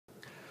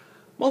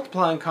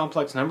Multiplying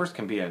complex numbers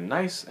can be a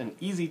nice and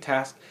easy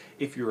task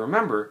if you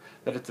remember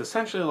that it's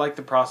essentially like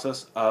the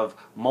process of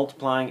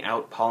multiplying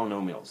out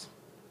polynomials.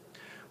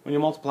 When you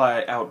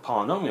multiply out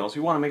polynomials,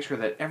 you want to make sure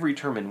that every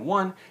term in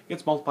one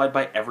gets multiplied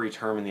by every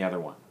term in the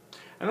other one.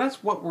 And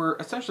that's what we're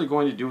essentially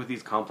going to do with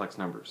these complex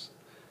numbers.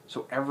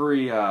 So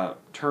every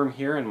term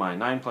here in my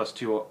 9 plus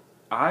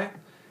 2i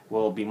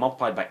will be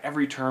multiplied by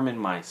every term in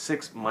my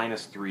 6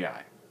 minus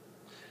 3i.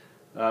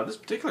 This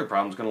particular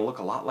problem is going to look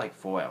a lot like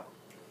FOIL.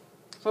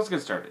 So let's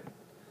get started.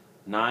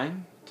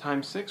 9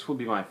 times 6 will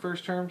be my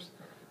first terms,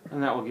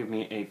 and that will give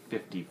me a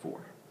 54.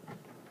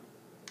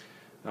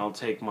 And I'll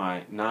take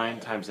my 9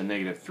 times the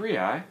negative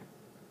 3i,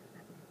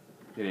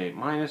 get a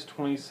minus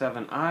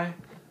 27i.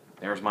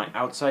 There's my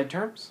outside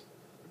terms.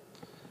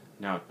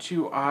 Now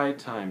 2i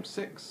times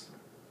 6,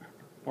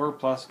 or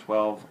plus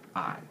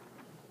 12i.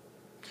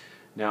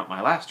 Now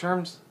my last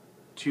terms,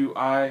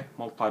 2i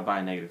multiplied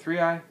by negative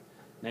 3i,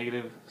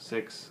 negative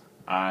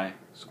 6i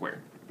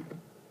squared.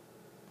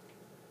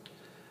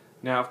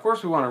 Now, of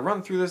course, we want to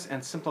run through this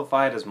and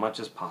simplify it as much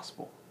as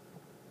possible.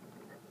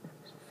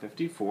 So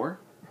 54.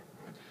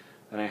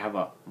 Then I have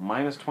a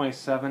minus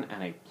 27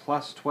 and a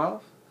plus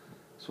 12.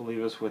 This will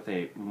leave us with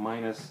a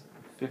minus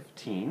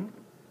 15i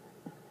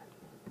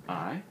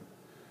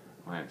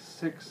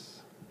minus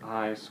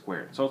 6i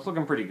squared. So it's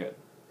looking pretty good.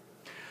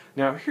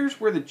 Now,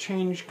 here's where the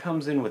change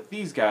comes in with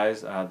these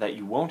guys that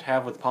you won't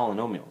have with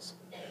polynomials.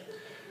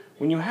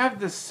 When you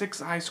have this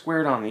 6i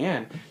squared on the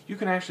end, you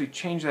can actually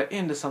change that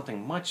into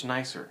something much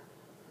nicer.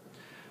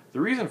 The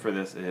reason for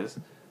this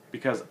is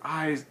because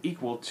I is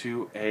equal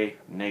to a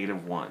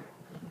negative 1.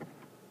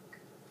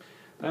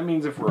 That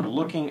means if we're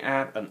looking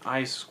at an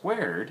I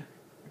squared,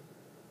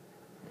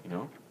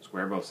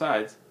 square both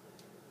sides,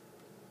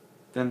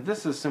 then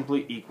this is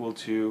simply equal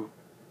to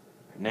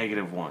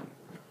negative 1.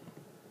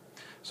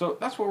 So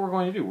that's what we're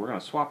going to do. We're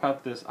going to swap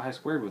out this I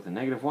squared with a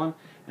negative 1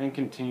 and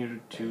continue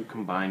to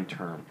combine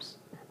terms.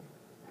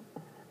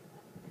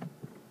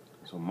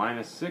 So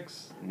minus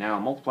 6 now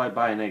multiplied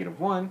by a negative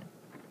 1.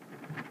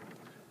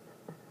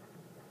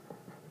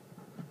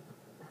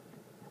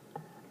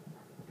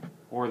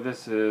 Or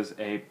this is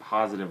a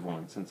positive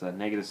 1, since a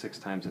negative 6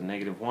 times a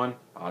negative 1,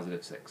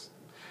 positive 6.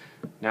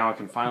 Now I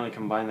can finally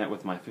combine that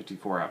with my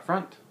 54 out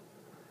front,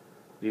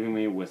 leaving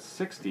me with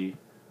 60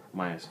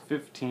 minus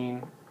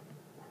 15i.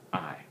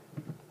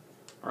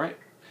 Alright,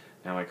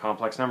 now my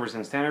complex number's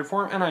in standard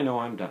form, and I know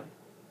I'm done.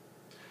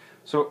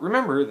 So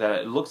remember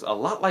that it looks a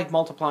lot like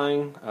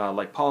multiplying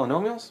like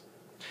polynomials,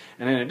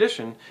 and in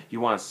addition,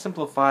 you want to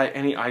simplify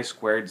any I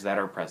squareds that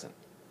are present.